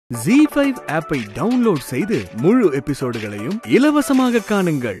Z5 ஆப்பை download செய்து முழு எபிசோடுகளையும் இலவசமாக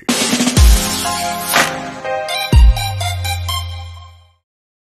காணுங்கள்.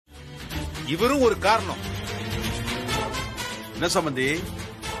 இவரும் ஒரு காரணம். என்ன சம்பந்தி,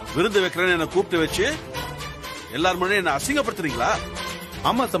 விருந்து வைக்கிறேன்னு என்ன கூப்பிட்டு வச்சு எல்லாரும் முன்னாடி என்ன அசிங்கப்படுத்துறீங்களா?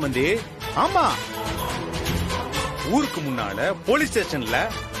 ஆமா சம்பந்தி, ஆமா. ஊருக்கு முன்னால போலீஸ் ஸ்டேஷன்ல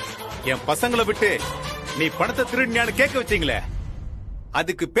என் பசங்களை விட்டு நீ பணத்தை திருடினியான்னு கேட்க வச்சீங்களே,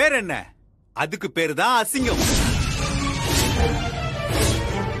 அதுக்கு பேர் என்ன? அதுக்கு பேரு தான் அசிங்கம்.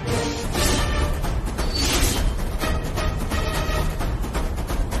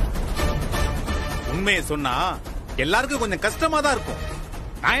 உண்மையை சொன்னா எல்லாருக்கும் கொஞ்சம் கஷ்டமா தான் இருக்கும்.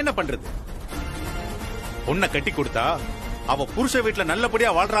 நான் என்ன பண்றது? பொண்ணை கட்டி கொடுத்தா அவ புருஷ வீட்டுல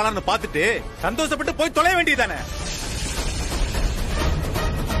நல்லபடியா வாழ்றாளான்னு பாத்துட்டு சந்தோஷப்பட்டு போய் தொலை வேண்டியதானே.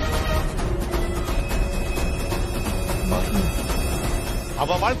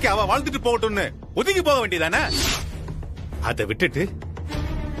 அவ வாழ்க்கை அவ வாழ்ந்துட்டு போகட்டும்னு ஒதுங்கி போக வேண்டியதானே. அதை விட்டுட்டு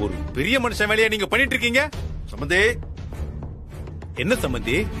ஒரு பெரிய மனுஷன் வேலையை நீங்க பண்ணிட்டு இருக்கீங்க. சம்பந்தி, என்ன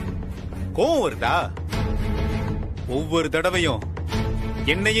சம்பந்தி, கோவம் வருதா? ஒவ்வொரு தடவையும்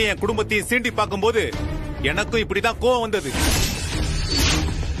என்னையும் என் குடும்பத்தையும் சீண்டி பார்க்கும் போது எனக்கும் இப்படிதான் கோவம் வந்தது.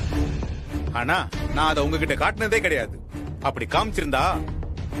 ஆனா நான் அதை உங்ககிட்ட காட்டினதே கிடையாது. அப்படி காமிச்சிருந்தா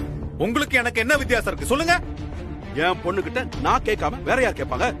உங்களுக்கு எனக்கு என்ன வித்தியாசம் இருக்கு சொல்லுங்க? என் பொண்ணு கிட்ட நான் கேட்காம வேற யார்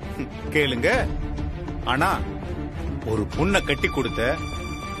கேட்பாங்க? கேளுங்க. ஆனா ஒரு பொண்ணை கட்டி கொடுத்த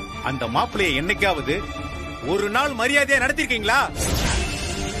அந்த மாப்பிள்ளைய என்னைக்காவது ஒரு நாள் மரியாதையா நடத்திருக்கீங்களா?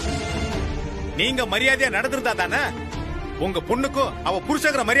 நீங்க மரியாதையா நடந்திருந்தா தானே உங்க பொண்ணுக்கும் அவ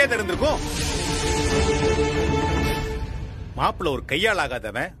புருஷங்கிற மரியாதை இருந்திருக்கும். மாப்பிள்ள ஒரு கையால்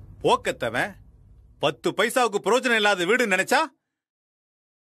ஆகாதவன், போக்கத்தவன், 10 பைசாவுக்கு பிரயோஜனம் இல்லாத வீடு நினைச்சா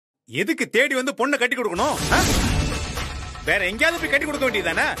எதுக்கு தேடி வந்து பொண்ணை கட்டி கொடுக்கணும்? வேற எங்கேயாவது போய் கட்டி கொடுக்க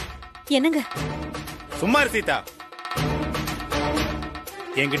வேண்டியதானே. என்னங்க சும்மா சீதா,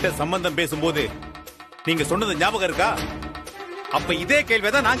 என்கிட்ட சம்பந்தம் பேசும்போது நீங்க சொன்னது ஞாபகம் இருக்கா? அப்ப இதே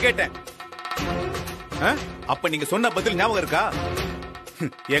கேள்விதான் நான் கேட்டேன். அப்ப நீங்க சொன்ன பதில் ஞாபகம் இருக்கா?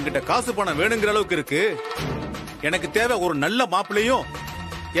 என்கிட்ட காசு பணம் வேணுங்கிற அளவுக்கு இருக்கு, எனக்கு தேவை ஒரு நல்ல மாப்பிள்ளையும்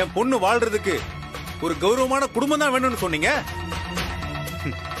என் பொண்ணு வாழ்றதுக்கு ஒரு கௌரவமான குடும்பம் தான் வேணும்னு சொன்னீங்க.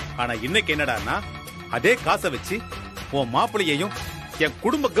 ஆனா இன்னைக்கு என்னடான்னா அதே காசை வச்சு உன் மாப்பிள்ளையையும் என்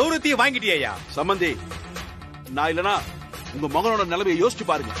குடும்ப கௌரவத்தையும் வாங்கிட்டியா? சம்பந்தி, நான் இல்லனா உங்க மகனோட நிலைமையை யோசிச்சு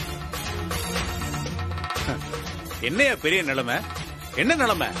பாருங்க. என்னையா பெரிய நிலைமை? என்ன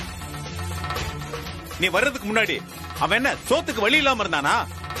நிலைமை? நீ வர்றதுக்கு முன்னாடி அவன் என்ன சோத்துக்கு வழி இல்லாம இருந்தானா?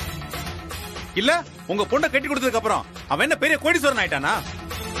 இல்ல உங்க பொண்ணை கட்டி கொடுத்ததுக்கு அப்புறம் அவன் என்ன பெரிய கோடீஸ்வரன் ஆயிட்டானா?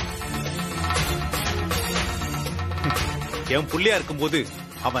 என் புள்ளையா இருக்கும் போது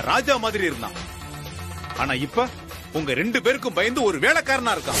அவன் ராஜா மாதிரி இருந்தான். ஆனா இப்ப உங்க 2 பேருக்கும் பயந்து ஒரு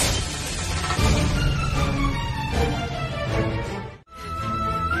வேலைக்காரனா இருக்கான்.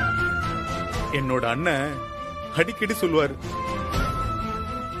 என்னோட அண்ணன் அடிக்கடி சொல்லுவாரு,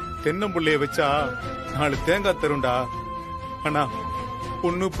 தென்னம்புள்ளைய வச்சா 4 தேங்காய் தருண்டா, ஆனா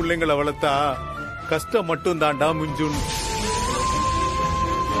பொண்ணு பிள்ளைங்களை வளர்த்தா கஷ்டம் மட்டும் தாண்டா மிஞ்சும்.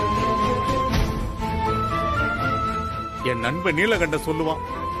 என் நண்பன் நீலகண்ட சொல்லுவான்,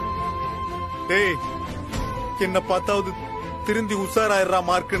 டேய் என்ன பார்த்தாவது திருந்தி உஷாராயிரா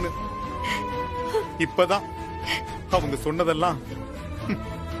மார்க்குன்னு. இப்பதான் அவங்க சொன்னதெல்லாம்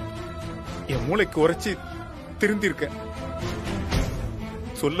என் மூளைக்கு உரைச்சி திருந்தி இருக்க.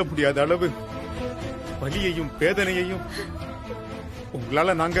 சொல்ல முடியாத அளவு வலியையும் வேதனையையும்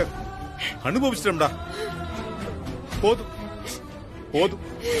உங்களால நாங்க அனுபவிச்சிட்டோம்டா. போதும் போதும்.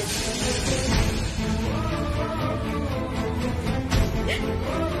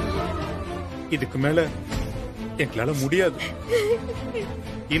 இதுக்கு மேல எங்களால முடியாது.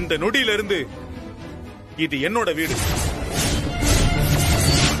 இந்த நொடியில இருந்து இது என்னோட வீடு.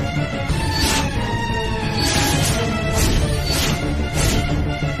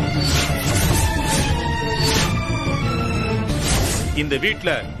 இந்த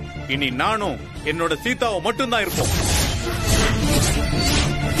வீட்ல இனி நானும் என்னோட சீதாவும் மட்டும்தான் இருப்போம்.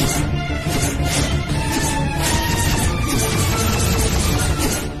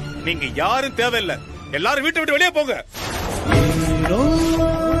 நீங்க யாரும் தேவையில்லை. எல்லாரும் வீட்டை விட்டு வெளியே போங்க.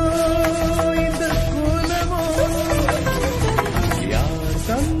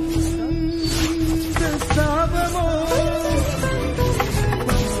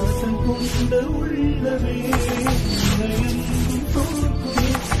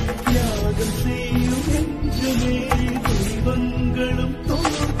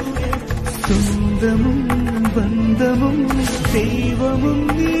 பந்தமும் தெய்வமும்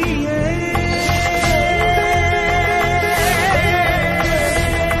நீயே.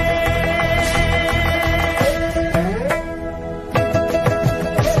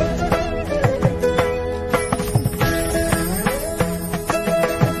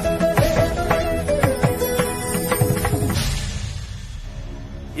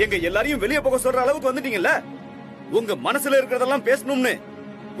 எங்க எல்லாரையும் வெளியே போக சொல்ற அளவுக்கு வந்துட்டீங்கல்ல. உங்க மனசுல இருக்கிறதெல்லாம் பேசணும்னு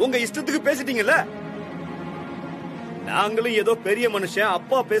உங்க இஷ்டத்துக்கு பேசிட்டீங்கல்ல. நாங்களும் ஏதோ பெரிய மனுஷன்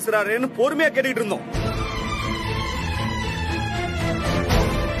அப்பா பேசுறாருன்னு பொறுமையா கேட்டுக்கிட்டு இருந்தோம்.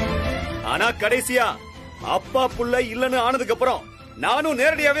 ஆனா கடைசியா அப்பா புள்ள இல்லன்னு ஆனதுக்கு அப்புறம் நானும்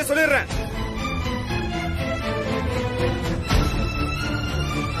நேரடியாவே சொல்லிடுறேன்.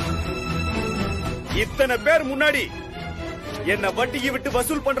 இத்தனை பேர் முன்னாடி என்ன வட்டிக்கு விட்டு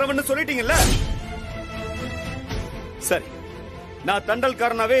வசூல் பண்றவன்னு சொல்லிட்டீங்கல்ல. சரி, நான்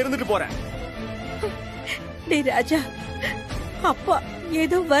தண்டல்காரனாவே இருந்துட்டு போறேன். டேய் ராஜா, அப்பா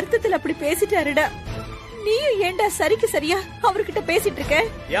ஏதோ வருத்தத்துல அப்படி பேசிட்டாருடா. நீயும் ஏண்டா சரிக்கு சரியா அவர்கிட்ட பேசிட்டு இருக்க?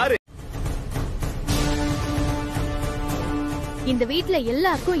 யாரு? இந்த வீட்ல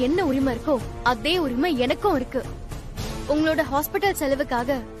எல்லாருக்கும் என்ன உரிமை இருக்கோ அதே உரிமை எனக்கும் இருக்கு. உங்களோட ஹாஸ்பிட்டல்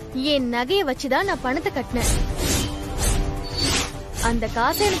செலவுக்காக என் நகையை வச்சுதான் நான் பணத்தை கட்டினேன். அந்த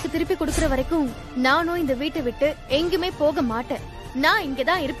காசை எனக்கு திருப்பி கொடுக்கற வரைக்கும் நானும் இந்த வீட்டை விட்டு எங்குமே போக மாட்டேன். நான்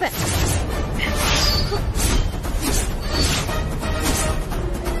இங்கதான் இருப்பேன்.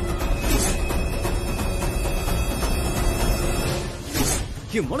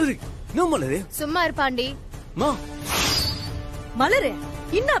 மலரு, மலரு சும்மா இருப்பாண்டி. மலரு,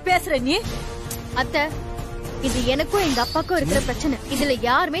 என்ன பேசுற நீ? அத்தை, இது எனக்கும் எங்க அப்பாக்கும் இருக்கிற பிரச்சனை. இதுல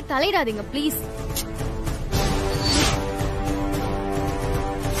யாருமே தலையிடாதீங்க பிளீஸ்.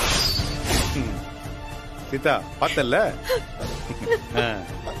 சீதா பார்த்தல்ல?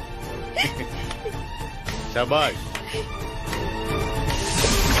 சபாஷ்.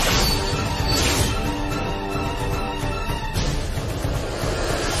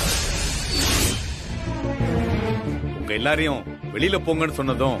 உங்க எல்லாரையும் வெளியில போங்கன்னு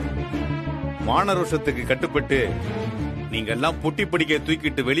சொன்னதும் மானரோஷத்துக்கு கட்டுப்பட்டு நீங்க எல்லாம் பொட்டி படிக்க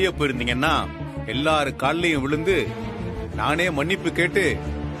தூக்கிட்டு வெளியே போயிருந்தீங்கன்னா எல்லாரும் காலையும் விழுந்து நானே மன்னிப்பு கேட்டு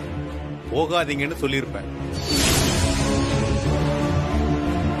போகாதீங்கன்னு சொல்லியிருப்பேன்.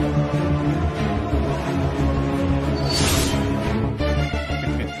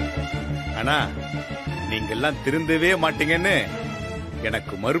 ஆனா நீங்க எல்லாம் திருந்தவே மாட்டீங்கன்னு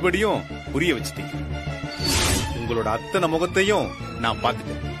எனக்கு மறுபடியும் புரிய வச்சிட்டீங்க. உங்களோட அத்தனை முகத்தையும் நான்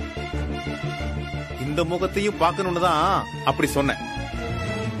பார்த்துட்டேன். இந்த முகத்தையும் பார்க்கணும்னு தான் அப்படி சொன்னேன்.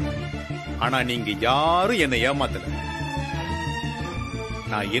 ஆனா நீங்க யாரும் என்னை ஏமாத்தல.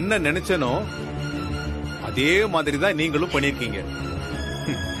 நான் என்ன நினைச்சனோ அதே மாதிரி தான் நீங்களும் பண்ணிருக்கீங்க.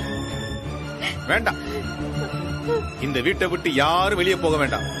 வேண்டாம், இந்த வீட்டை விட்டு யாரும் வெளியே போக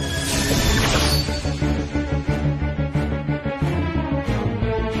வேண்டாம்.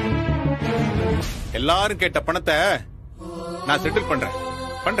 எல்லாரும் கேட்ட பணத்தை நான் செட்டில்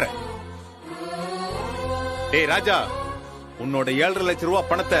பண்றேன். டேய் ராஜா, உன்னோட 7.5 லட்சம் ரூபாய்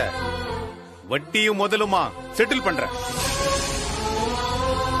பணத்தை வட்டியும் முதலுமா செட்டில் பண்றேன்.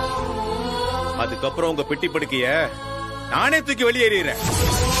 அதுக்கப்புறம் உங்க பெட்டி படுக்கைய நானே தூக்கி வெளியேறேன்.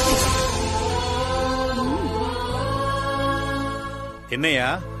 என்னையா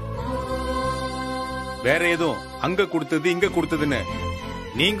வேற எதுவும் அங்க கொடுத்தது இங்க கொடுத்ததுன்னு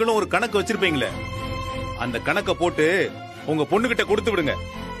நீங்களும் ஒரு கணக்கு வச்சிருப்பீங்களே, அந்த கணக்க போட்டு உங்க பொண்ணுகிட்ட கொடுத்து விடுங்க.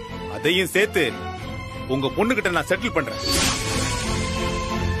 அதையும் சேர்த்து உங்க பொண்ணுகிட்ட நான் செட்டில் பண்றேன்.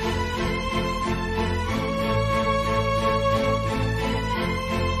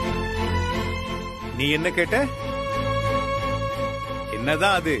 நீ என்ன கேட்ட?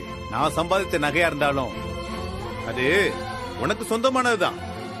 என்னதான் அது நான் சம்பாதித்த நகையா இருந்தாலும் அது உனக்கு சொந்தமானதுதான்.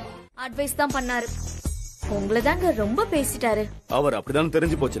 அட்வைஸ் தான் பண்ணாரு. உங்களை தாங்க ரொம்ப பேசிட்டாரு. அவர் அப்படிதான்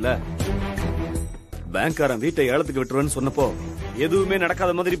தெரிஞ்சு போச்சுல. பேங்க்காரன் வீட்டை ஏலத்துக்கு விட்டுருவேன்னு சொன்னப்போ எதுவுமே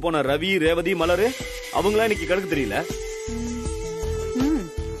நடக்காத மாதிரி போன ரவி, ரேவதி, மலரு அவங்களா இன்னைக்கு கணக்கு தெரியல.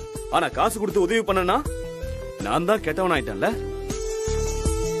 ஆனா காசு கொடுத்து உதவி பண்ணனா நான் தான் கெட்டவன் ஆயிட்டேன்ல.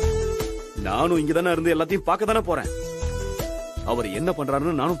 நானும் இங்கதானே இருந்து எல்லாத்தையும் பார்க்க தானே போறேன். அவர் என்ன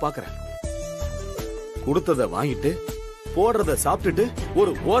பண்றாருன்னு நானும் பாக்குறேன். கொடுத்தத வாங்கிட்டு போடுறத சாப்பிட்டுட்டு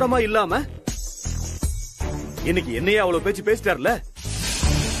ஒரு ஓரமா இல்லாம இன்னைக்கு என்னையே அவ்வளவு பேச்சு பேசிட்டார்ல.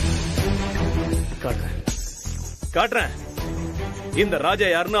 காட்டுறேன் இந்த ராஜா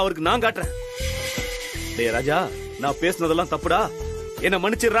யாருன்னு அவருக்கு நான் காட்டுறேன். டேய் ராஜா, நான் பேசுனதெல்லாம் தப்புடா, என்ன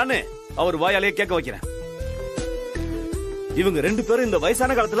மன்னிச்சிடறான்னு அவர் வாயாலேயே கேட்க வைக்கிறேன். இவங்க 2 பேரும் இந்த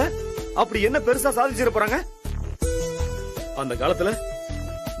வயசான காலத்துல அப்படி என்ன பெருசா சாதிச்சிட போறாங்க? அந்த காலத்துல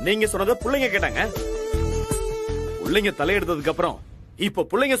நீங்க சொன்னத பிள்ளைங்க கேட்டாங்க. பிள்ளைங்க தலையெடுத்ததுக்கு அப்புறம் இப்ப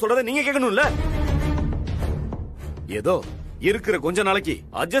பிள்ளைங்க சொல்றத நீங்க கேட்கணும்ல. ஏதோ இருக்கிற கொஞ்ச நாளைக்கு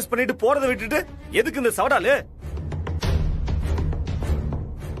அட்ஜஸ்ட் பண்ணிட்டு போறதை விட்டுட்டு எதுக்கு இந்த சவடாலு?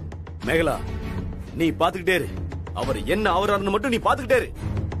 மேகலா, நீ பாத்துக்கிட்டே இரு. அவர் என்ன ஆவறாருன்னு மட்டும் நீ பாத்துக்கிட்டே இரு.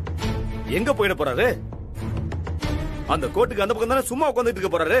 எங்க போயிட போறாரு? அந்த கோட்டுக்கு அந்த பக்கம் தானே சும்மா உட்காந்துட்டு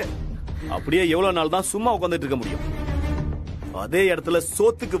இருக்க போறாரு. அப்படியே எவ்வளவு நாள் தான் சும்மா உட்காந்துட்டு இருக்க முடியும்? அதே இடத்துல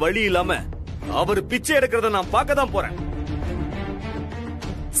சோத்துக்கு வழி இல்லாம அவர் பிச்சை எடுக்கிறத நான் பார்க்க தான் போறேன்.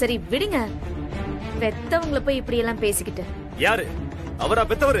 சரி விடுங்க, பெத்தவங்களை போய் இப்படி எல்லாம் பேசிக்கிட்டு. யாரு அவரா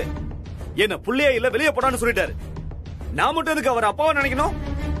பெத்தவரு? என்ன புள்ளையே இல்ல வெளியே போடான்னு சொல்லிட்டாரு. நான் மட்டும் எதுக்கு அவர் அப்பாவை நினைக்கணும்?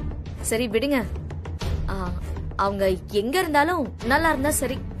 சரி விடுங்க, அவங்க எங்க இருந்தாலும் நல்லா இருந்தா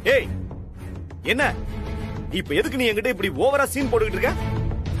சரி. ஏய் என்ன இப்ப எதுக்கு நீ என்கிட்ட இப்படி ஓவரா சீன் போட்டுக்கிட்டு இருக்க?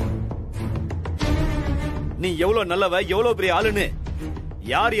 நீ எவ்வளவு நல்லவ, எவ்வளவு பெரிய ஆளுன்னு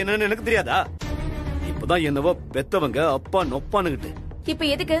யார் என்னன்னு எனக்கு தெரியாதா? இப்பதான் என்னவோ பெத்தவங்க அப்பா நொப்பானுகிட்டு. இப்ப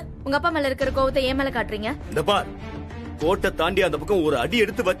எதுக்கு உங்க அப்பா மேல இருக்கிற கோவத்தை ஏன் மேல காட்டுறீங்க? இந்த பார், கோட்டை தாண்டி அந்த பக்கம் ஒரு அடி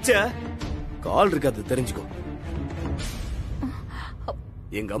எடுத்து வச்ச கால் இருக்காது, தெரிஞ்சுக்கோ.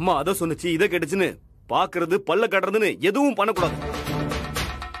 எங்க அம்மா அத சொன்னுச்சு, இத கேட்டுச்சுன்னு பாக்குறது பல்ல கட்டுறதுன்னு எதுவும் பண்ணக்கூடாது.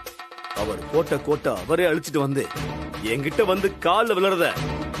 அவர் போட்ட கோட்டை அவரே அழிச்சிட்டு வந்து என்கிட்ட வந்து கால்ல விழுறத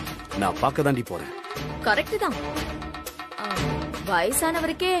நான் பார்க்க தாண்டி போறேன். கரெக்ட் தான்.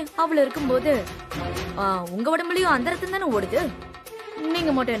 வயசானவருக்கே அவ்வளவு இருக்கும்போது உங்க உடம்புலயும் அந்த ரத்தம் தானே ஓடுது.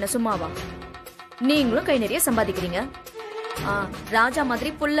 நீங்க மட்டும் என்ன சும்மாவா? நீங்களும் கை நிறைய சம்பாதிக்கிறீங்க. ராஜா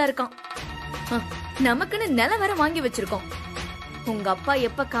மாதிரி புள்ள இருக்கான். நமக்குன்னு நிலம் வேற வாங்கி வச்சிருக்கோம். உங்க அப்பா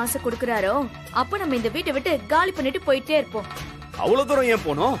எப்ப காசு கொடுக்கறாரோ அப்ப நம்ம இந்த வீட்டை விட்டு காலி பண்ணிட்டு போயிட்டே இருப்போம். அவ்வளவு தூரம் ஏன்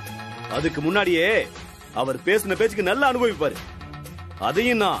போனோம்? அதுக்கு முன்னாடியே அவர் பேசின பேச்சுக்கு நல்லா அனுபவிப்பாரு.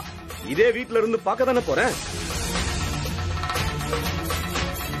 அதையும் நான் இதே வீட்டுல இருந்து பார்க்க தானே போறேன்.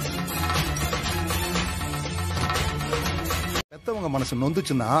 பெத்தவங்க மனசு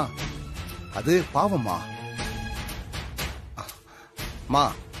நொந்துச்சுன்னா அது பாவம்மா. மா,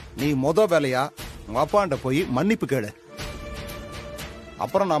 நீ வேலையா உங்க அப்பாண்ட போய் மன்னிப்பு கேளு.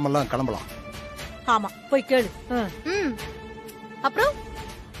 அப்புறம் நாமெல்லாம் கிளம்பலாம். ஆமா, போய் கேளு. அப்புறம்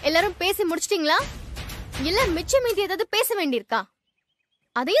எல்லாரும் பேசி முடிச்சிட்டீங்களா? இல்ல மிச்சம் மீதி ஏதாவது பேச வேண்டியிருக்கா?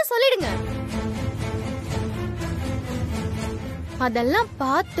 அதையும் சொல்லிடுங்க. அதெல்லாம்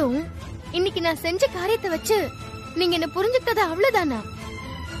பார்த்தும் இன்னைக்கு நான் செஞ்ச காரியத்தை வச்சு நீங்க என்ன புரிஞ்சுக்கிட்டது அவ்வளவுதானா?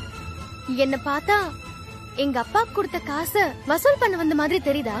 என்ன பார்த்தா எங்க அப்பா கொடுத்த காசை வசூல் பண்ண வந்த மாதிரி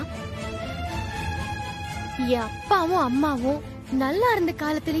தெரியுதா? என் அப்பாவும் அம்மாவும் நல்லா இருந்த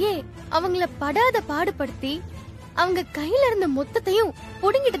காலத்திலேயே அவங்கள படாத பாடுபடுத்தி அவங்க கையில இருந்த மொத்தத்தையும்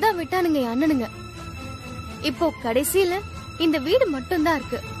புடுங்கிட்டு தான் விட்டானுங்க என் அண்ணனுங்க. இப்போ கடைசியில இந்த வீடு மட்டும்தான்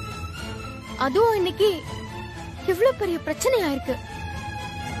இருக்கு. அதுவும் இன்னைக்கு இவ்வளவு பெரிய பிரச்சனை ஆயிருக்கு.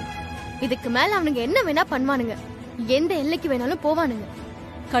 இதுக்கு மேல அவனுங்க என்ன வேணா பண்ணுவானுங்க, எந்த எல்லைக்கு வேணாலும் போவானுங்க.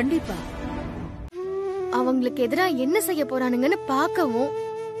 கண்டிப்பா அவங்களுக்கு எதிரா என்ன செய்ய போறானுங்கன்னு பாக்கவும்,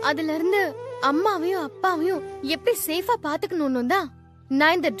 அதுல இருந்து அம்மாவையும் அப்பாவையும் எப்படி சேஃபா பாத்துக்கணும்னு தான்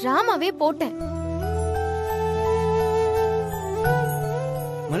நான் இந்த டிராமாவே போட்டேன்.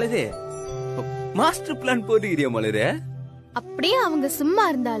 மலரே, மாஸ்டர் பிளான் போடுகிறியா மலரே? அப்படியே அவங்க சும்மா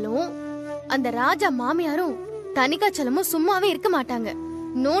இருந்தாலும் அந்த ராஜா மாமியாரும் தனிக்காச்சலமும் சும்மாவே இருக்க மாட்டாங்க.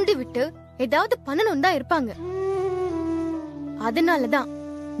 நோண்டி விட்டு ஏதாவது பண்ணணும் தான் இருப்பாங்க. அதனாலதான்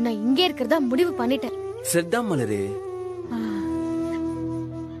நான் இங்கே இருக்கிறதா முடிவு பண்ணிட்டேன். சரிதான் மலரே.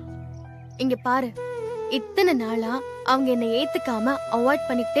 இங்க பாரு, இத்தனை நாளா அவங்க என்னை ஏத்துக்காம அவாய்ட்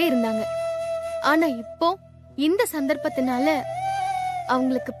பண்ணிக்கிட்டே இருந்தாங்க. ஆனா இப்போ இந்த சந்தர்ப்பத்தினால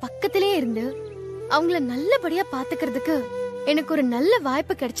அவங்களுக்கு பக்கத்திலே இருந்து அவங்கள நல்லபடியா பாத்துக்கிறதுக்கு எனக்கு ஒரு நல்ல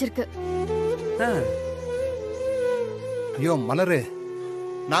வாய்ப்பு கிடைச்சிருக்கு. ஐயோ மலரு,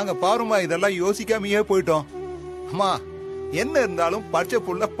 நாங்க பாருமா இதெல்லாம் யோசிக்காமையே போயிட்டோம். அம்மா, என்ன இருந்தாலும்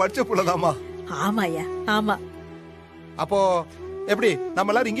பச்சை புள்ளதாமா. ஆமாயா, ஆமா. அப்போ எப்படி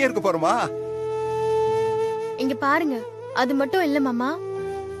நம்ம எல்லாரும் இங்கே இருக்க போறோமா? இங்க பாருங்க, அது மட்டும் இல்ல மாமா,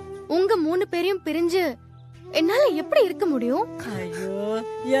 உங்க 3 பேரையும் பிரிஞ்சு என்னால எப்படி இருக்க முடியும்? ஐயோ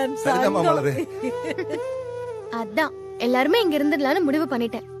என் சரிதாமா மலரு. அதான் எல்லாருமே இங்க இருந்துடலாம்னு முடிவு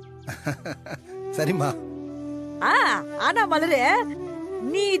பண்ணிட்டேன். சரிம்மா. ஆனா மலரே,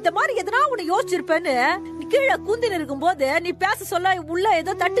 நீ இந்த மாதிரி எதனா உன்னை யோசிச்சிருப்பேன்னு நீ கீழே கூந்தின இருக்கும் போது நீ பேச சொல்ல உள்ள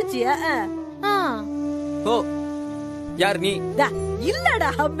ஏதோ தட்டுச்சு. ஓ, யார் நீ? இல்லடா,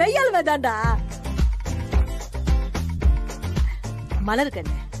 மெய்யால் வேதாண்டா. மலர்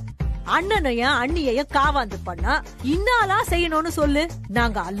கண்ணு, அண்ணனையும் அண்ணியையும் காவாந்து பண்ணா இன்னாலா செய்யணும்னு சொல்லு.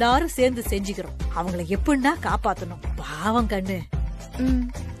 நாங்க எல்லாரும் சேர்ந்து செஞ்சுக்கிறோம். அவங்களை எப்படின்னா காப்பாத்தணும். பாவம் கண்ணு.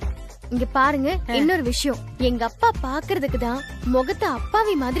 இங்க பாருங்க, இன்னொரு விஷயம். எங்க அப்பா பாக்குறதுக்கு தான் முகத்தை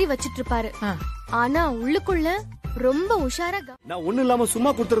அப்பாவி மாதிரி வச்சிட்டு இருப்பாரு. ஆனா உள்ளுக்குள்ள ரொம்ப உஷாரா. நான் ஒண்ணு இல்லாம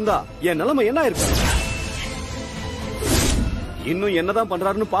சும்மா கொடுத்திருந்தா என் நிலைமை என்ன இருக்கு? இன்னும் என்னதான்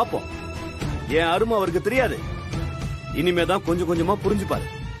பண்றாருன்னு பாப்போம். என் அருமை அவருக்கு தெரியாது. இனிமேதான் கொஞ்சம் கொஞ்சமா புரிஞ்சுப்பாரு.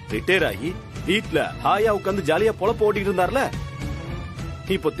 ரிட்டையர் ஆகி வீட்ல ஹாயா உட்காந்து ஜாலியா பொழப்ப ஓட்டிட்டு இருந்தார்ல,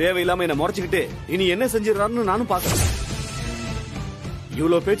 இப்போ தேவையில்லாம என்ன முறைச்சுக்கிட்டு இனி என்ன செஞ்சிடறாருன்னு நானும் பாக்குறேன்.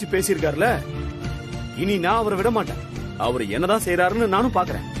 இவ்வளவு பேச்சு பேசியிருக்காருல, இனி நான் அவரை விட மாட்டேன். அவர் என்னதான் செய்யறாருன்னு நானும்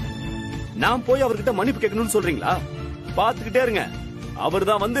பாக்குறேன். நான் போய் அவர்கிட்ட மன்னிப்பு கேட்கணும்னு சொல்றீங்களா? பாத்துக்கிட்டே இருங்க,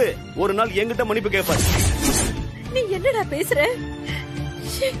 அவர்தான் வந்து ஒரு நாள் என்கிட்ட மன்னிப்பு கேட்பாரு. நீ என்னடா பேசுற?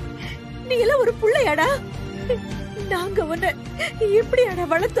 நீ எல்லாம் ஒரு புள்ளையாடா? நாங்க உன்னை எப்படியாடா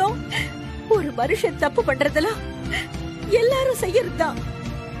வளர்த்தோம்? ஒரு மனுஷன் தப்பு பண்றதெல்லாம் எல்லாரும் செய்யறதுதான்.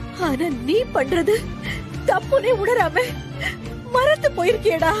 ஆனா நீ பண்றது தப்புனே உணராம மறந்து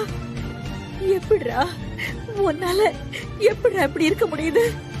போயிருக்கியடா. எப்படிடா உன்னால எப்படிடா இப்படி இருக்க முடியுது?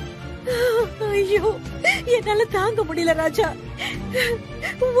 ஐயோ, என்னால தாங்க முடியல ராஜா.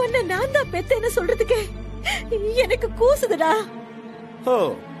 உன்னை நான் தான் பெத்தேன்னு சொல்றதுக்கே எனக்கு கூசுதுடா. ஓ,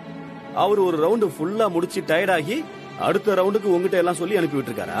 அவர் ஒரு ரவுண்டு ஃபுல்லா முடிச்சு டயர்டாகி அடுத்த ரவுண்டுக்கு உங்ககிட்ட எல்லாம் சொல்லி அனுப்பி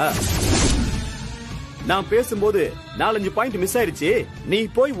விட்டுருக்காரா? நான் பேசும்போது 4-5 பாயிண்ட் மிஸ் ஆயிருச்சு, நீ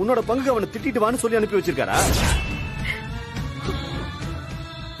போய் உன்னோட பங்கு அவனை திட்டிட்டு வான்னு சொல்லி அனுப்பி வச்சிருக்காரா?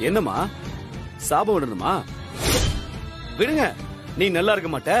 என்னம்மா, சாபம் விடணுமா? விடுங்க, நீ நல்லா இருக்க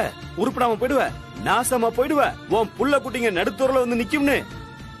மாட்ட, உருப்படாம போயிடுவ, நாசமா போயிடுவ, உன் புள்ள குட்டிங்க நடுத்தூர்ல வந்து நிக்கும்னு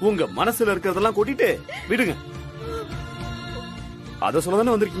உங்க மனசுல இருக்கிறதெல்லாம் கூட்டிட்டு விடுங்க. அத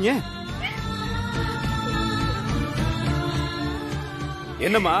சொல்லதானே வந்திருக்கீங்க.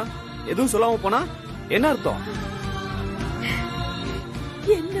 என்னம்மா, எதுவும் சொல்லாம போனா என்ன அர்த்தம்?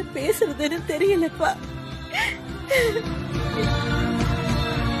 என்ன பேசுறதுன்னு தெரியலப்பா.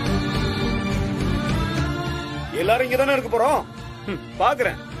 எல்லாரும் இங்கதானே இருக்க போறோம்.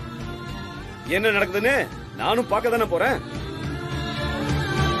 பாக்குறேன் என்ன நடக்குதுன்னு, நானும் பார்க்க தானே போறேன்.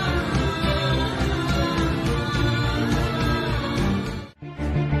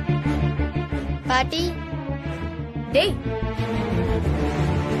 பாட்டி. டேய்,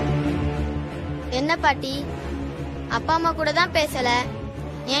 என்ன பாட்டி, அப்பா அம்மா கூட தான் பேசல,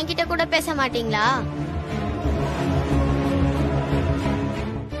 என்கிட்ட கூட பேச மாட்டீங்களா?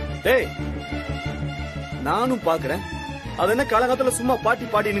 டேய், நானும் பாக்குறேன். அது என்ன காலகாலத்துல சும்மா பாட்டி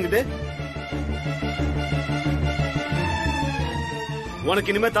பாட்டினுங்கிட்டு?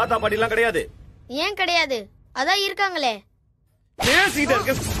 உனக்கு இனிமே தாத்தா பாட்டி எல்லாம் கிடையாது. ஏன் கிடையாது? அதான் இருக்காங்களே. பேசிட்டே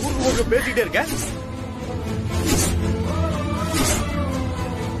இருக்க, பேசிட்டே இருக்க.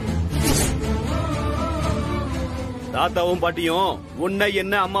 தாத்தாவும் பாட்டியும் உன்னை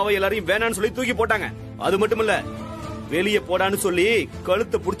என்ன அம்மாவை எல்லாரையும் வேணான்னு சொல்லி தூக்கி போட்டாங்க. அது மட்டும் இல்ல, வெளியே போடான்னு சொல்லி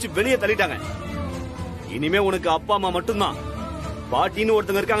கழுத்தை புடிச்சு வெளியே தள்ளிட்டாங்க. இனிமே உனக்கு அப்பா அம்மா மட்டும்தான். பாட்டின்னு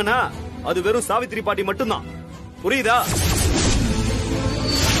ஒருத்தங்க இருக்காங்கன்னா அது வெறும் சாவித்திரி பாட்டி மட்டும்தான். புரியுதா?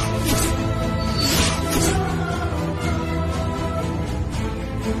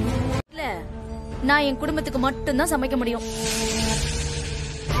 நான் என் குடும்பத்துக்கு மட்டும்தான் சமைக்க முடியும்.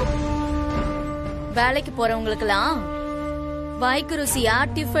 வேலைக்கு போறவங்களுக்கு எல்லாம் வாய்க்கு ருசியா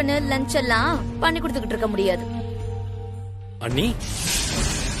டிஃபனு லஞ்ச் எல்லாம் பண்ணி கொடுத்துக்கிட்டு இருக்க முடியாது. அண்ணி,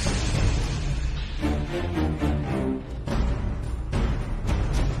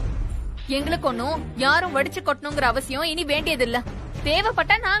 எங்களுக்கு ஒன்னும் யாரும் வடிச்சு கொட்டணுங்கிற அவசியம் இனி வேண்டியது இல்ல.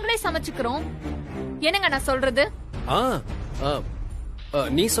 தேவைப்பட்டா நாங்களே சமைச்சுக்கிறோம். என்னங்க நான் சொல்றது?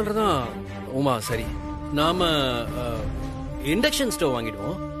 நீ சொல்றதான் உமா சரி. நாம இண்டக்ஷன் ஸ்டவ்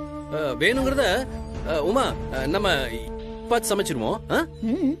வாங்கிடுவோம். வேணுங்கிறத உமா நம்ம பார்த்து சமைச்சிருவோம்.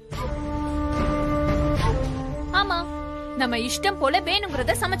 ஆமா, நம்ம இஷ்டம் போல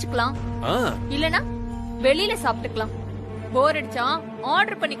வேணுங்கிறத சமைச்சுக்கலாம். இல்லனா வெளியில சாப்பிட்டுக்கலாம். போர் அடிச்சா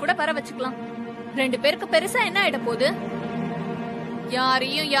ஆர்டர் பண்ணி கூட வர வச்சுக்கலாம். 2 பேருக்கு பெருசா என்ன ஆயிட போகுது?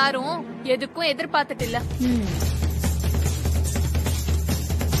 யாரையும் யாரும் எதுக்கும் எதிர்பார்த்துட்டு இல்ல.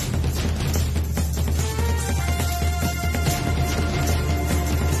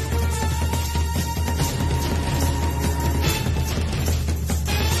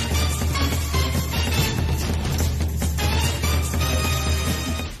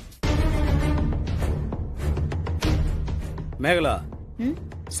 மேகலா,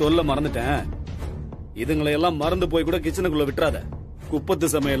 சொல்ல மறந்துட்டேன். இதுங்களை எல்லாம் மறந்து போய் கூட கிச்சனுக்குள்ள விட்டுறாத. குப்பத்து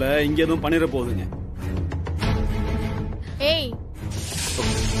சமையல இங்க எதுவும் பண்ணிட போகுதுங்க. ஏய்,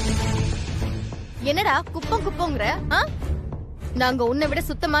 என்னடா குப்பம் குப்பங்கிற? நாங்க உன்னை விட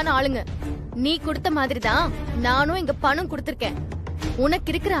சுத்தமான ஆளுங்க. நீ கொடுத்த மாதிரி தான் நானும் இங்க பணம் கொடுத்திருக்கேன். உனக்கு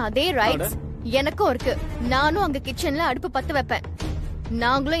இருக்கிற அதே ரைட்ஸ் எனக்கும் இருக்கு. நானும் அங்க கிச்சன்ல அடுப்பு பத்த வைப்பேன்.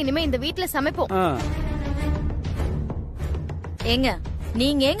 நாங்களும் இனிமே இந்த வீட்ல சமைப்போம். ஏங்க,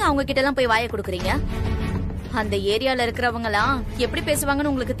 நீங்க ஏங்க அவங்க கிட்ட எல்லாம் போய் வாயை கொடுக்கறீங்க? அந்த ஏரியால இருக்கிறவங்க எல்லாம் எப்படி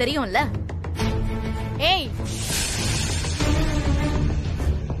பேசுவாங்கன்னு உங்களுக்கு தெரியும்ல. ஏய்,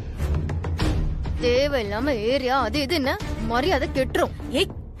 தேவையில்லாம ஏரியா அது இதுன்னு மரியாதை கெட்டுரும்.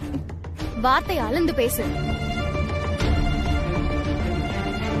 ஏய், வார்த்தை அளந்து பேசு.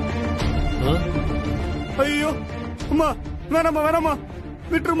 ஐயோ அம்மா, வேணாமா வேணாமா,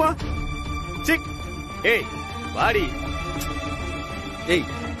 விட்டுருமா. சிக். ஏய் வாடி. ஏய்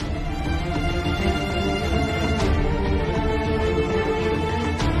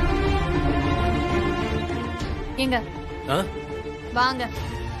எங்க வாங்க.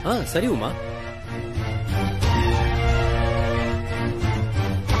 சரி உமா.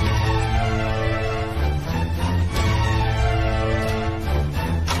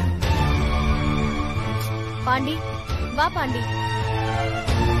 பாண்டி வா பாண்டி.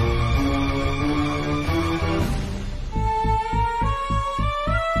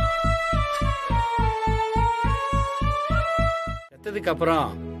 செத்ததுக்கு அப்புறம்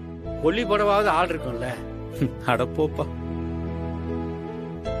கொல்லி போடவாவது ஆள் இருக்கும்ல. அடப்போப்பா.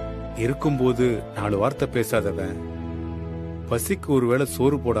 இருக்கும்போது 4 வார்த்தை பேசாதவன், பசிக்கு ஒருவேளை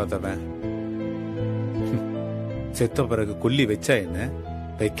சோறு போடாதவன், செத்த பிறகு கொல்லி வச்சா என்ன,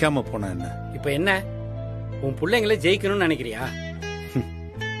 வைக்காம போனா என்ன? இப்ப என்ன, உன் பிள்ளைங்கள ஜெயிக்கணும்னு நினைக்கிறியா?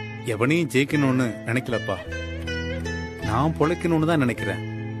 எவனையும் ஜெயிக்கணும்னு நினைக்கலப்பா, நான் பொழைக்கணும்னு தான் நினைக்கிறேன்.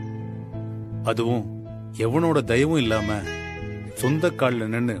 அதுவும் எவனோட தயவும் இல்லாம சொந்த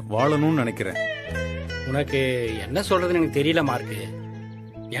கால்ல நின்னு வாழணும்னு நினைக்கிறேன். உனக்கு என்ன சொல்றதுன்னு எனக்கு தெரியல மார்க்கு.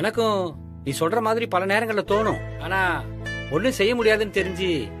 எனக்கும் நீ சொல்ற மாதிரி பல நேரங்கள்ல தோணும். ஆனா ஒண்ணும் செய்ய முடியாதுன்னு தெரிஞ்சு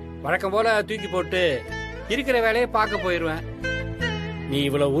வழக்கம் போல தூக்கி போட்டு இருக்கிற வேலையை பார்க்க போயிருவேன். நீ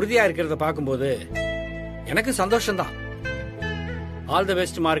இவ்வளவு உறுதியா இருக்கிறத பார்க்கும்போது எனக்கு சந்தோஷம்தான். All the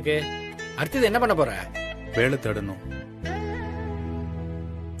best mark. அடுத்தது என்ன பண்ண போற? வேலை தேடணும்.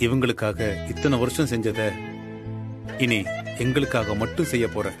 இவங்களுக்காக இத்தனை வருஷம் செஞ்சத இனி எங்களுக்காக மட்டும் செய்ய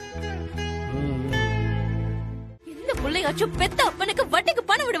போறேன். இந்த புள்ளையாச்சும் பெத்த அப்பனுக்கு வட்டிக்கு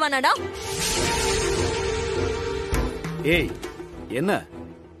பணம் விடுவானாடா? ஏய் என்ன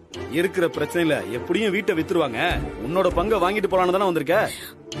இருக்கிற பிரச்சனையில எப்படியும் வீட்டை வித்துருவாங்க, உன்னோட பங்கை வாங்கிட்டு போலான்னு தானே வந்திருக்க.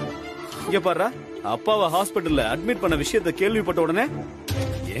 இங்க பாரு, அப்பாவை ஹாஸ்பிட்டல்ல அட்மிட் பண்ண விஷயத்த கேள்விப்பட்ட உடனே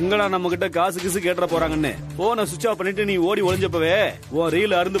எங்கடா நம்ம கிட்ட காசு கிசு கேட்டுற போறாங்கன்னு போனை சுவிட்ச் ஆஃப் பண்ணிட்டு நீ ஓடி ஒளிஞ்சப்பவே உன்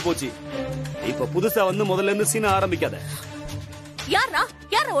ரீல் அருந்து போச்சு. இப்ப புதுசா வந்து முதல்ல இருந்து சீன ஆரம்பிக்காத. யாரா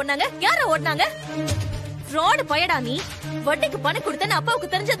ஓடுனாங்க? யாரா ஓடுனாங்க? ஃப்ராட் பயடா நீ. வட்டிக்கு பணம் கொடுத்தேன்னு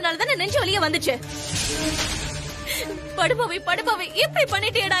அப்பாவுக்கு தெரிஞ்சதுனால தானே நெஞ்சு வலியே வந்துச்சு. படுபாவை இப்படி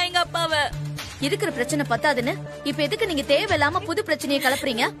பண்ணிட்டேடா எங்க அப்பாவை. இருக்கிற பிரச்சனை பத்தாதுன்னு இப்ப எதுக்கு நீங்க தேவையில்லாம புது பிரச்சனையை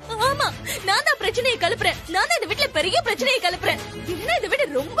கலப்புறீங்க? ஆமா, நான் தான் பிரச்சனையை கலப்புறேன். நான் தான் இந்த வீட்டுல பெரிய பிரச்சனையை கலப்புறேன். என்ன இந்த வீடு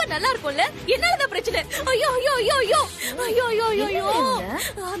ரொம்ப நல்லா இருக்கும்ல, என்னதான் பிரச்சனை? ஐயோ ஐயோ ஐயோ ஐயோ ஐயோ ஐயோ ஐயோ.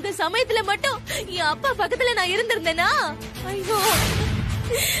 அந்த சமயத்துல மட்டும் என் அப்பா பக்கத்துல நான் இருந்திருந்தேனா, ஐயோ,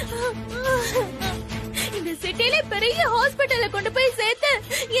 இந்த சிட்டில பெரிய ஹாஸ்பிட்டல்ல கொண்டு போய் சேர்த்து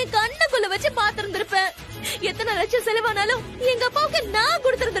என் கண்ணுக்குள்ள வச்சு பாத்திருந்திருப்பேன். எத்தனை லட்சம் செலவானாலும் எங்க அப்பாவுக்கு நான்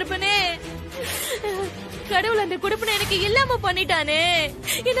கொடுத்திருந்திருப்பேனே. கடவுள் அந்த குடுப்பனை எனக்கு இல்லாம பண்ணிட்டானே.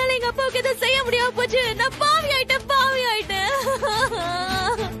 என்னால எங்க அப்பாவுக்கு எதுவும் செய்ய முடியாம போச்சு. நான் பாவி ஆயிட்டேன்.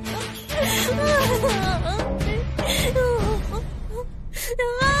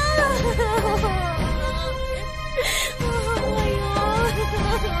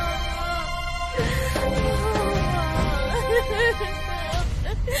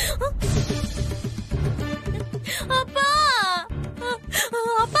 அப்பா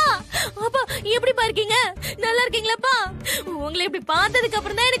அப்பா அப்பா, எப்படிப்பா இருக்கீங்க? நல்லா இருக்கீங்களாப்பா? உங்களை இப்படி பார்த்ததுக்கு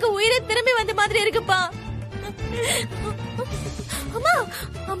அப்புறம் தான் எனக்கு உயிரே திரும்பி வந்த மாதிரி இருக்குப்பா. அம்மா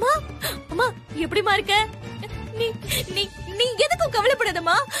அம்மா அம்மா, எப்படிமா இருக்க? நீ எதுக்கும்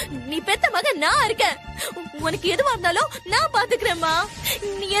கவலைப்படாதம்மா. நீ பெத்த மகன் நான் இருக்கேன். உனக்கு எதுவா இருந்தாலும் நான் பாத்துக்கிறேம்மா.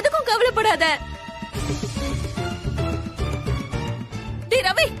 நீ எதுக்கும் கவலைப்படாத. டேய்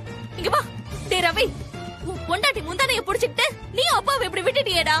ரவி, இங்க வா. டேய் ரவி, பொண்டாட்டி முந்தானைய புடிச்சிட்டு நீ அப்பாவை இப்படி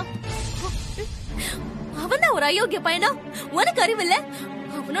விட்டுட்டியேடா. அவன் தான் ஒரு அயோக்கிய பையனா? உனக்கு அறிவில்ல?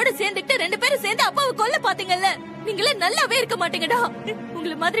 அவனோட சேர்ந்துட்டு 2 பேரும் சேர்ந்து அப்பாவை கொல்ல பாத்தீங்கல்ல. நீங்களே நல்லாவே இருக்க மாட்டீங்கடா.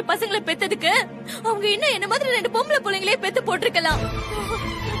 உங்களை மாதிரி பசங்களை பெத்ததுக்கு அவங்க இன்னும் என்ன மாதிரி 2 பொம்பளை பிள்ளைங்களே பெத்து போட்டிருக்கலாம்.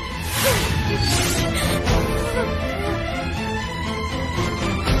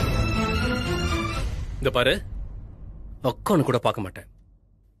 இந்த பாரு, அக்கான்னு கூட பார்க்க மாட்டேன்.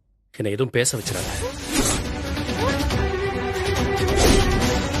 என்னை எதுவும் பேச வச்சிடாத.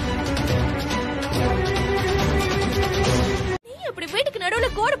 நீ அப்படி வீட்டுக்கு நடுவுல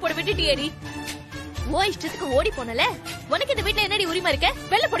கோடு போட விட்டுட்டியேடி. ஓ இஷ்டத்துக்கு ஓடி போனல. உனக்கு இந்த வீட்டுல என்னடி உரிமை இருக்க?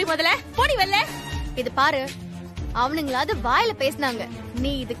 வெள்ள போடி முதல்ல, போடி வெள்ள. இது பாரு, அவனுங்களாவது வாயில பேசினாங்க.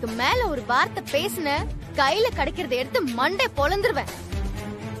 நீ இதுக்கு மேல ஒரு வார்த்தை பேசுன, கையில கிடைக்கிறத எடுத்து மண்டை பொளந்துருவேன்.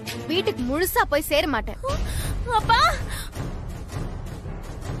 வீட்டுக்கு முழுசா போய் சேர மாட்டேன். அப்பா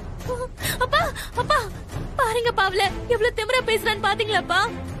அப்பா அப்பா, பாருங்க பாவல எவ்வளவு திமிரா பேசுறான்னு பாத்தீங்களாப்பா?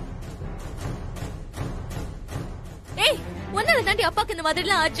 ஏய், ஒன்னால தாண்டி அப்பாக்கு இந்த மாதிரி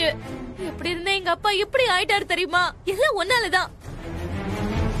எல்லாம் ஆச்சு. எப்படி இருந்த எங்க அப்பா இப்படி ஆயிட்டாரு தெரியுமா? எல்லாம் ஒன்னாலதான்.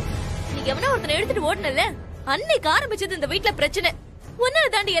 எவனா ஒருத்தனை எடுத்துட்டு ஓடுனல, அன்னைக்கு ஆரம்பிச்சது இந்த வீட்ல பிரச்சனை. உன்னால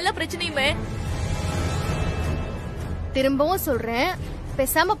தாண்டி எல்லா பிரச்சனையுமே. திரும்பவும் சொல்றேன்,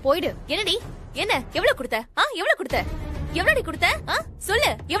 பேசாம போயிடு. என்னடி என்ன எவ்வளவு கொடுத்த? எவ்வளவு கொடுத்த? எவ்வளவு கொடுத்த? சொல்லு,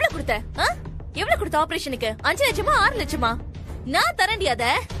 எவ்வளவு கொடுத்த? எவ்வளவு கொடுத்த ஆபரேஷனுக்கு? 5 லட்சமா 6 லட்சமா? நான் தரேன்டி அத.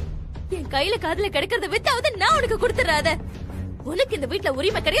 என் கையில காதுல கிடைக்கிறத வித்தாவது நான் உனக்கு கொடுத்துறாத. உனக்கு இந்த வீட்ல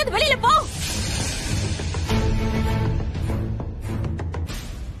உரிமை கிடையாது, வெளியில போ.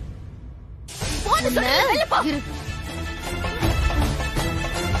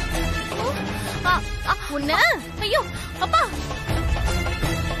 உன்ன ஐயோ அப்பா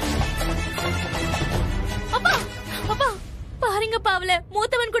அப்பா அப்பா பாருங்கப்பா, அவள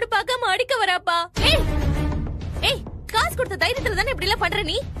மூத்தவன் கூட பார்க்காம அடிக்க வராப்பா. ஏய் காசு கொடுத்த தைரியத்துல தானே இப்படி எல்லாம் பண்ற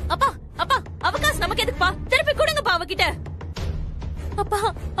நீ? அப்பா அப்பா அவ காசு நமக்கு எதுக்குப்பா? திருப்பி கொடுங்கப்பா அவகிட்ட. அப்பா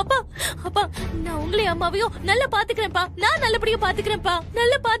அப்பா அப்பா நான் உங்களையும் அம்மாவையும் நல்லா பாத்துக்கிறேன்ப்பா. நான் நல்லபடியா பாத்துக்கிறேன்ப்பா.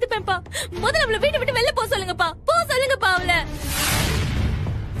 நல்லா பாத்துப்பேன்ப்பா. முதல்ல அவளை வீட்டை விட்டு வெளில போக சொல்லுங்கப்பா. போ சொல்லுங்கப்பா அவள.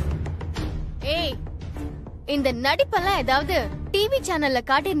 ஏய், இந்த நடிப்பெல்லாம் ஏதாவது டிவி சேனல்ல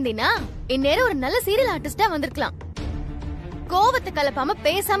காட்டியிருந்தீனா இந்நேரம் ஒரு நல்ல சீரியல் ஆர்டிஸ்டா வந்திருக்கலாம். கோவத்தை கலப்பாம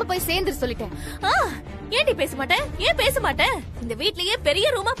பேசாம போய் சேர்ந்து சொல்லிட்டேன். ஏன்டி பேச மாட்டேன்? ஏன் பேச மாட்டேன்? இந்த வீட்லயே பெரிய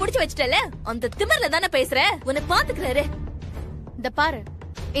ரூமா புடிச்சு வச்சிட்டல, அந்த திமிர்ல தானே பேசுற. உன்னை பாத்துக்கிறாரு. இந்த பாரு,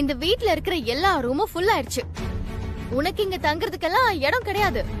 இந்த வீட்ல இருக்கிற எல்லா ரூமும் ஃபுல் ஆயிடுச்சு. உனக்கு இங்க தங்குறதுக்கெல்லாம் இடம்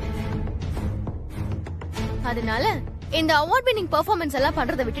கிடையாது. அதனால இந்த அவார்ட் வின்னிங் பெர்ஃபார்மன்ஸ் எல்லாம்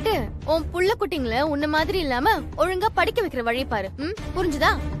பண்றதை விட்டுட்டு உன் புள்ள குட்டிங்கள உன்ன மாதிரி இல்லாம ஒழுங்கா படிக்க வைக்கிற வழி பாரு.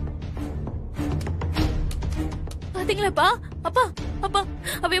 புரிஞ்சுதா? பாத்தீங்களாப்பா? அப்பா அப்பா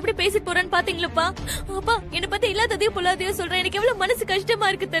அவ எப்படி பேசிட்டு போறான்னு பாத்தீங்களாப்பா? அப்பா என்ன பத்தி இல்லாததையும் பொல்லாதையும் சொல்றேன். எனக்கு எவ்வளவு மனசு கஷ்டமா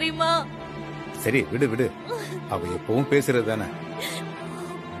இருக்கு தெரியுமா? சரி விடு விடு, அவ எப்பவும் பேசுறது தானே.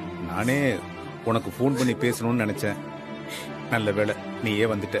 நானே உனக்கு போன் பண்ணி பேசணும்னு நினைச்சேன். நல்ல வேளை நீயே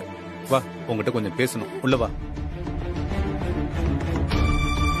வந்துட்ட. வா, உங்ககிட்ட கொஞ்சம் பேசணும். உள்ள வா.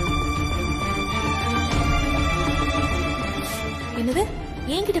 என்னது?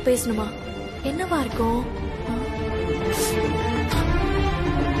 என்கிட்ட பேசணுமா? என்னவா இருக்கும்?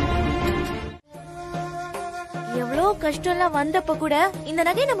 எவ்வளவு கஷ்டம் எல்லாம் வந்தப்ப கூட இந்த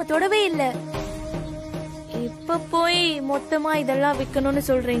நகை நம்ம தொடவே இல்ல. இப்ப போய் மொத்தமா இதெல்லாம் விக்கணும்னு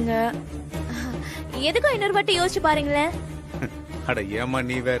சொல்றீங்க. எதுக்கும் இன்னொரு வாட்டி யோசிச்சு பாருங்களேன். அட ஏமா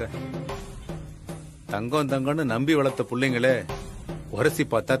நீ வேற. தங்கம் தங்கம்னு நம்பி வளர்த்த பிள்ளைங்களே உரசி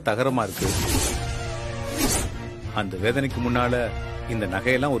பார்த்தா தகரமா இருக்கு. அந்த வேதனைக்கு முன்னால இந்த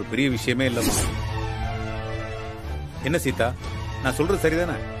நகையெல்லாம் ஒரு பெரிய விஷயமே இல்லம்மா. என்ன சீதா, நான் சொல்றது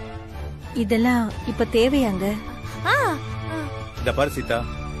சரிதானே? இதெல்லாம் இப்ப தேவையாங்க? இந்த பாரு சீதா,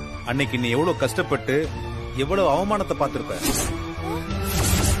 அன்னைக்கு நீ எவ்வளவு கஷ்டப்பட்டு எவ்வளவு அவமானத்தை பார்த்திருப்ப.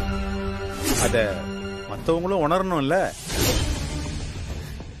 அத மத்தவங்களும் உணரணும்ல.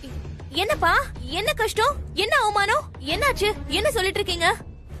 என்னப்பா, என்ன கஷ்டம், என்ன அவமானம், என்னாச்சு, என்ன சொல்லிட்டு இருக்கீங்க?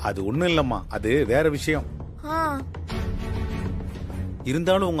 அது ஒண்ணும் இல்லம்மா, அது வேற விஷயம்.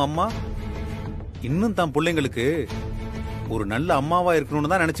 இருந்தாலும் உங்க அம்மா இன்னும் தான் பிள்ளைங்களுக்கு ஒரு நல்ல அம்மாவா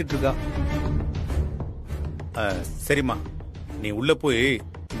இருக்கணும்னு தான் நினைச்சிட்டு இருக்கா. சரிம்மா, நீ உள்ள போய்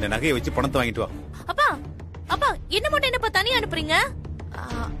இந்த நகையை வச்சு பணத்தை வாங்கிட்டு வா. அப்பா அப்பா என்ன மட்டும் என்னப்பா தனியா அனுப்புறீங்க?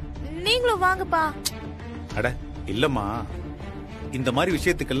 நீங்களும் வாங்கப்பா. அட இல்லம்மா, இந்த மாதிரி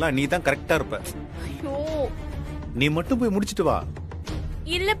விஷயத்துக்கெல்லாம் நீ தான் கரெக்டா இருப்ப. ஐயோ, நீ மட்டும் போய் முடிச்சிட்டு வா.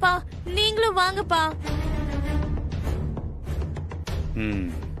 இல்லப்பா, நீங்களும் வாங்கப்பா.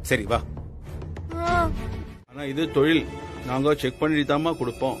 சரி வா. ஆனா இது தொழில், நாங்க செக் பண்ணி தாமா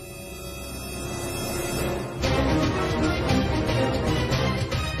கொடுப்போம்.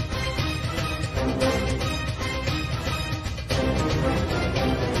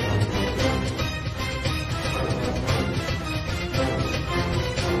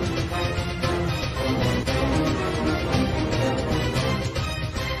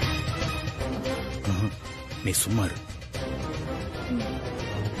 நீ சும்மா இரு.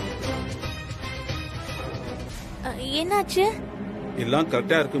 என்னாச்சு? எல்லாம்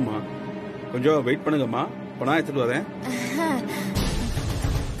கரெக்டா இருக்குமா, கொஞ்சம் வெயிட் பண்ணுங்கம்மா, பணம் எடுத்துட்டு வரேன்.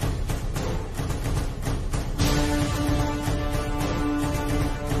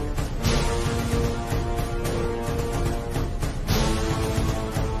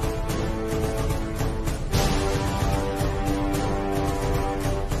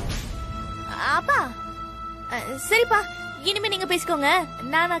 அப்பா சரிப்பா, இனிமே நீங்க பேசிக்கோங்க.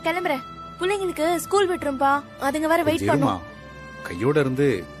 நான் கிளம்புறேன். பிள்ளைங்களுக்கு ஸ்கூல் விட்டுரும்பா, அதுங்க வர வெயிட் பண்ணும். கையோட இருந்து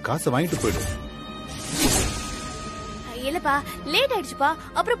காசை வாங்கிட்டு போயிடு. இல்லப்பா, லேட் ஆயிடுச்சுப்பா,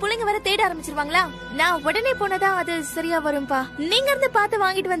 அப்புறம் பிள்ளைங்க வர தேட ஆரம்பிச்சிருவாங்களா. நான் உடனே போனதா அது சரியா வரும்பா. நீங்க இருந்து பார்த்து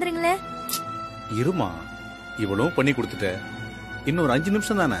வாங்கிட்டு வந்துருங்களே. இருமா, இவ்வளவு பண்ணி கொடுத்துட்ட, இன்னும் ஒரு 5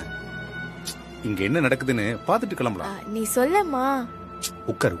 நிமிஷம் தானே. இங்க என்ன நடக்குதுன்னு பாத்துட்டு கிளம்பலாம். நீ சொல்லம்மா.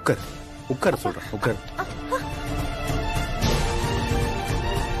 உட்கார் உட்கார் உட்கார் சொல்றேன், உட்கார்.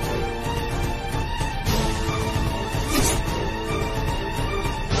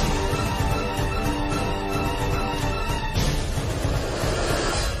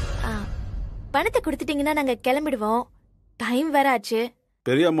 பணத்தை கொடுத்துட்டீங்கன்னா நாங்க கிளம்பிடுவோம். டைம் வேற ஆச்சு.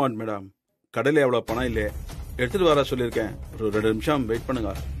 பெரிய அமௌண்ட் மேடம். கடையில எவ்வளவு பணம் இல்லையே, எடுத்துட்டு வர சொல்லிருக்கேன். ஒரு 2 நிமிஷம் வெயிட்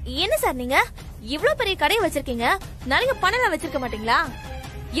பண்ணுங்க. என்ன சார் நீங்க இவ்ளோ பெரிய கடையை வச்சிருக்கீங்க, நாளைக்கு பணம் வச்சிருக்க மாட்டீங்களா?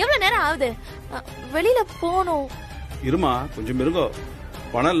 எவ்வளவு நேரம் ஆகுது, வெளியில போகணும். இருமா, கொஞ்சம் இருங்கோ.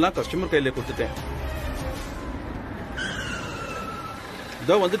 பணம் எல்லாம் கஸ்டமர் கையில கொடுத்துட்டேன்.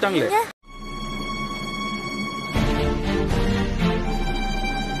 இதோ வந்துட்டாங்களே.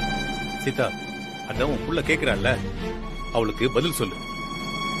 சீதா, அதான் உன் புள்ள கேக்குறாள்ல, அவளுக்கு பதில் சொல்லு.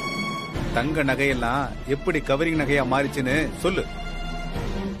 தங்க நகையெல்லாம் எப்படி கவரிங் நகையா மாறிச்சுன்னு சொல்லு.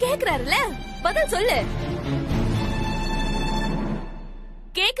 கேக்குறாருல, பதில் சொல்லு.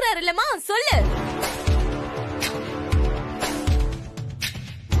 கேக்குறாருலமா, சொல்லு.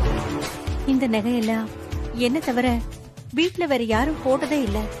 இந்த நகையெல்லாம் என்ன தவிர வீட்டுல வேற யாரும் போட்டதே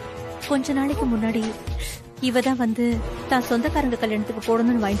இல்ல. கொஞ்ச நாளைக்கு முன்னாடி இவதான் வந்து தான் சொந்தக்காரங்க கல்யாணத்துக்கு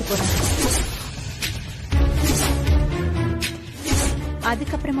போடணும்னு வாங்கிட்டு போறாங்க.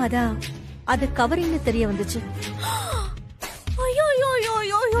 அதுக்கப்புறமா தான் அது கவரிங்னு தெரிய வந்துச்சு.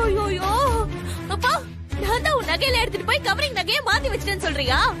 அப்பா, நான் தான் உன் நகையில எடுத்துட்டு போய் கவரிங் நகையை மாத்தி வச்சிட்டேன்னு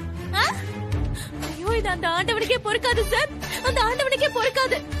சொல்றியா? ஐயோ, இது அந்த ஆண்டவனுக்கே பொறுக்காது சார், அந்த ஆண்டவனுக்கே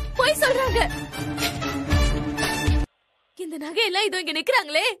பொறுக்காது. போய் சொல்றாங்க. இந்த நகையெல்லாம் இதோ இங்க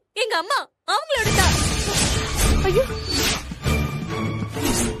நிக்கிறாங்களே, எங்க அம்மா, அவங்களோட தான். ஐயோ,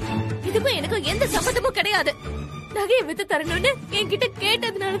 இதுக்கும் எனக்கும் எந்த சம்பந்தமும் கிடையாது. நகையை வித்து தரணும்னு என்கிட்ட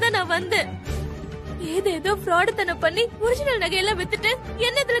கேட்டதுனாலதான் நான் வந்தேன். ஏதேதோ ஃப்ராடுத்தனம் பண்ணி ஒரிஜினல் நகையெல்லாம் வித்துட்டு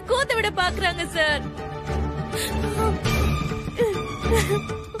என்ன இதுல கோத்த விட பாக்குறாங்க சார்.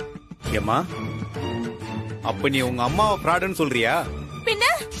 ஏம்மா, அப்ப நீ உங்க அம்மாவை ஃப்ராடுன்னு சொல்றியா? பின்ன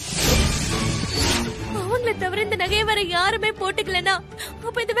அவங்கள தவிர இந்த நகையை வர யாருமே போட்டுக்கலனா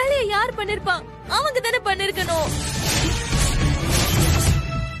அப்ப இந்த வேலையை யார் பண்ணிருப்பான்? அவங்க தானே பண்ணிருக்கணும்.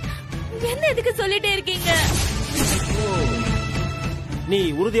 என்ன எதுக்கு சொல்லிட்டே இருக்கீங்க? நீ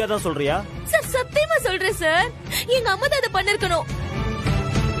உறுதியா தான் சொல்றியா? சார், சத்தியமா சொல்றேன் சார், எங்க அம்மா தான் அதை பண்ணிருக்கணும்.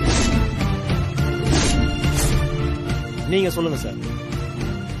 நீங்க சொல்லுங்க சார்,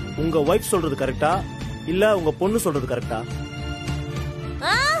 உங்க ஒய்ஃப் சொல்றது கரெக்டா இல்ல உங்க பொண்ணு சொல்றது கரெக்டா?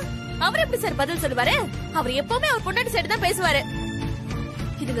 அவர் எப்படி சார் பதில் சொல்லுவாரு? அவர் எப்பவுமே அவர் பொண்டாட்டி சைடு தான் பேசுவாரு.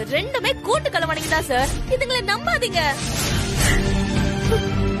 இதுங்க ரெண்டுமே கூட்டு கலவாணிங்க தான் சார், இதுங்களை நம்பாதீங்க.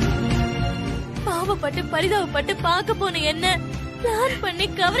 பாவப்பட்டு பரிதாபப்பட்டு பார்க்க போன என்ன பிளான் பண்ணி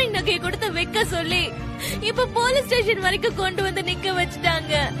கவரிங் நகையை கொடுத்து வைக்க சொல்லி இப்ப போலீஸ் ஸ்டேஷன் வரைக்கும் கொண்டு வந்து நிக்க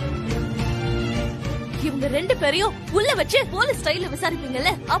வச்சுட்டாங்க. இவங்க 2 பேரையும் உள்ள வச்சு போலீஸ் ஸ்டைல்ல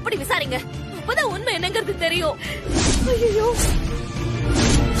விசாரிப்பீங்கல்ல, அப்படி விசாரிங்க. அப்பதான் உண்மை என்னங்கிறது தெரியும். ஐயோ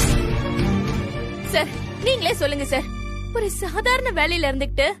சார், நீங்களே சொல்லுங்க சார், ஒரு சாதாரண வேலையில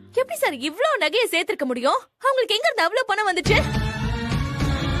இருந்துட்டு எப்படி சார் இவ்ளோ நகையை சேர்த்திருக்க முடியும்? அவங்களுக்கு எங்க இருந்து அவ்வளவு பணம் வந்துச்சு?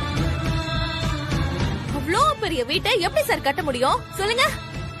 அவ்வளோ பெரிய வீட்டை எப்படி சார் கட்ட முடியும் சொல்லுங்க?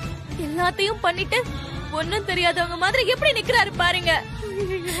 எல்லாத்தையும் பண்ணிட்டு ஒன்னும் தெரியாதவங்க மாதிரி எப்படி நிக்கிறாரு பாருங்க.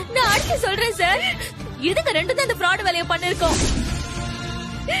 நான் அடிச்சு சொல்றேன் சார், இதுங்க 2 தான் இந்த ஃப்ராட் வேலையை பண்ணிருக்கோம்.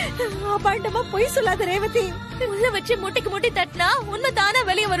 அபாண்டமா பொய் சொல்லாத ரேவதி. உள்ள வச்சு முட்டிக்கு முட்டி தட்டினா உண்மை தானா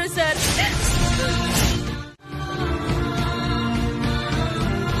வெளியே வரும் சார்.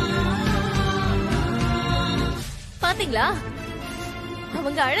 பாத்தீங்களா,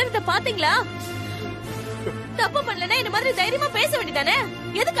 அவங்க அழறத பாத்தீங்களா? தப்பு பண்ணலன்னா இந்த மாதிரி தைரியமா பேச வேண்டியதானே?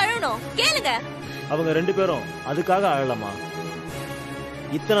 எதுக்கு அழணும்? கேளுங்க. அவங்க 2 பேரும் அதுக்காக அழலாமா?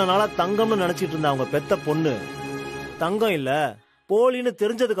 இத்தனை நாளா தங்கம்னு நினைச்சிட்டு இருந்த அவங்க பெத்த பொண்ணு தங்கம் இல்ல போலின்னு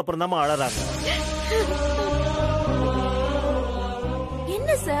தெரிஞ்சதுக்கு அப்புறம் தான் அழறாங்க.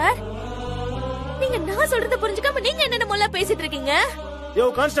 என்ன சார் நீங்க நான் சொல்றத புரிஞ்சுக்காம நீங்க என்ன மொல்ல பேசிட்டு இருக்கீங்க? யோ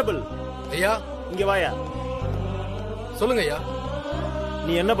கான்ஸ்டபிள் ஐயா, இங்க வாயா. சொல்லுங்க ஐயா.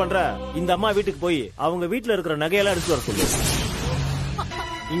 நீ என்ன பண்ற? இந்த அம்மா வீட்டுக்கு போய் அவங்க வீட்டுல இருக்கிற நகையெல்லாம் எடுத்து வர சொல்லு.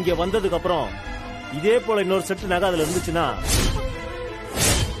 இங்க வந்ததுக்கு அப்புறம் இதே போல இன்னொரு செட்டு நகை அதுல இருந்துச்சுன்னா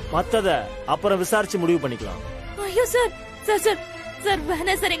மத்தத அப்புறம் விசாரிச்சு முடிவு பண்ணிக்கலாம். ஐயோ சார், சார் சார் சார்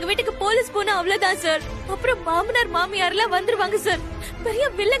வேணா சார், எங்க வீட்டுக்கு போலீஸ் போனா அவ்வளவுதான் சார். அப்புறம் மாமனார் மாமியார் எல்லாம் வந்துருவாங்க சார், பெரிய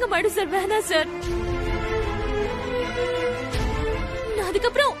வில்லங்க மாடு சார். வேணா சார்,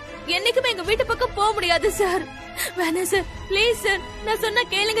 அதுக்கப்புறம் என்னைக்குமே எங்க வீட்டு பக்கம் போக முடியாது சார். வேணா சார், பிளீஸ் சார், நான் சொன்னா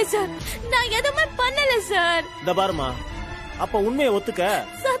கேளுங்க சார், நான் எதுவுமே பண்ணல சார். இந்த பாருமா, அப்ப உண்மையை ஒத்துக்க.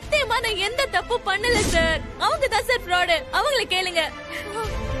 சத்தியமா நான் எந்த தப்பு பண்ணல சார், அவங்க தான் சார் ஃப்ராடு. அவங்கள கேளுங்க.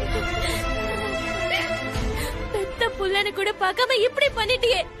 பெத்த புள்ளன்னு கூட பார்க்காம இப்படி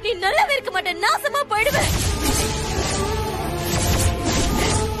பண்ணிட்டியே, நீ நல்லாவே இருக்க மாட்ட, நாசமா போயிடுவேன்.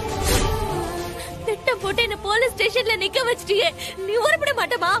 திட்டம் போட்டு என்ன போலீஸ் ஸ்டேஷன்ல நிக்க வச்சிட்டியே, நீ உருப்பட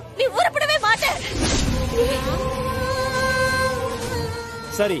மாட்டமா? நீ உருப்படவே மாட்ட.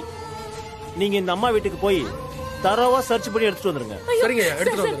 சரி, நீங்க இந்த அம்மா வீட்டுக்கு போய் தரவா சர்ச் பண்ணி எடுத்துட்டு வந்துருங்க. சரிங்க,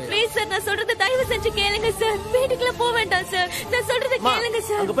 எடுத்துட்டு வந்துருங்க. ப்ளீஸ் சார், நான் சொல்றத தயவு செஞ்சு கேளுங்க சார். வீட்டுக்குள்ள போக வேண்டாம் சார், நான் சொல்றத கேளுங்க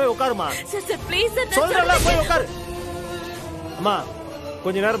சார். அங்க போய் உட்காருமா. சார் சார் ப்ளீஸ் சார், சொல்றல போய் உட்காரு. அம்மா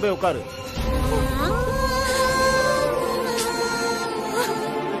கொஞ்ச நேரம் போய் உட்காரு.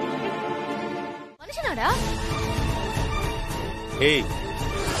 மனுஷனாடா? ஏய்,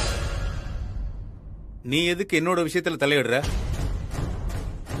 நீ எதுக்கு என்னோட விஷயத்துல தலையிடுற?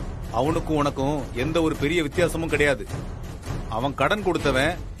 அவனுக்கும் உனக்கும் எந்த ஒரு பெரிய வித்தியாசமும் கிடையாது. அவன் கடன்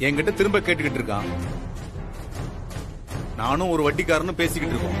கொடுத்தவன் என்கிட்ட திரும்ப கேட்டுக்கிட்டு இருக்கான். நானும் ஒரு வட்டிக்காரனும்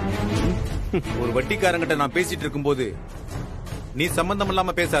பேசிக்கிட்டு இருக்கோம். ஒரு வட்டிக்காரங்கிட்ட நான் பேசிட்டு இருக்கும்போது நீ சம்பந்தம்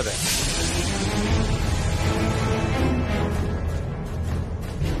இல்லாம பேசாத.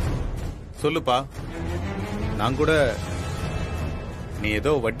 சொல்லுப்பா. நான் கூட நீ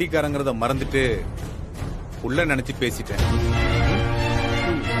ஏதோ வட்டிக்காரங்கிறத மறந்துட்டு உள்ள நினைச்சு பேசிட்டேன்.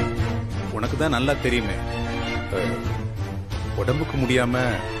 உனக்கு தான் நல்லா தெரியுமே, உடம்புக்கு முடியாம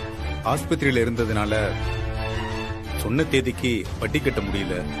ஆஸ்பத்திரியில இருந்ததுனால சொன்ன தேதிக்கு வட்டி கட்ட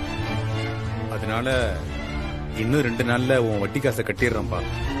முடியல. அதனால இன்னும் 2 நாள்ல உன் வட்டி காசை கட்டிடுறேன்பா.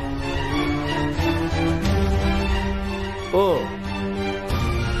 ஓ,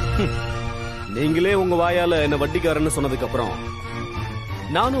 நீங்களே உங்க வாயால என்ன வட்டிக்காரன்னு சொன்னதுக்கு அப்புறம்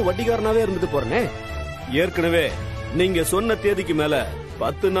நானும் வட்டிக்காரனாவே இருந்துட்டு போறேனே. ஏற்கனவே நீங்க சொன்ன தேதிக்கு மேல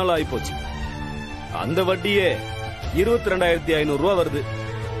 10 நாள் ஆயிப்போச்சு. அந்த வட்டியே 22,500 ரூபா வருது.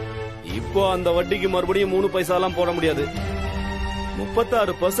 இப்போ அந்த வட்டிக்கு மறுபடியும் 3 பைசாலாம் போட முடியாது.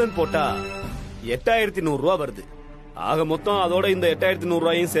 36% போட்டா 8,100 ரூபா வருது. ஆக மொத்தம் அதோட இந்த 8,100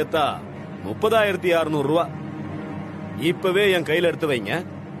 ரூபாயும் சேர்த்தா 30,600 ரூபா. இப்பவே என் கையில எடுத்து வைங்க,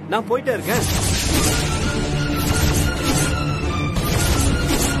 நான் போயிட்டே இருக்கேன்.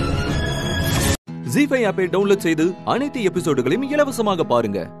 ஜீ5 ஆப்பை டவுன்லோட் செய்து அனைத்து எபிசோடுகளையும் இலவசமாக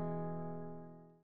பாருங்க.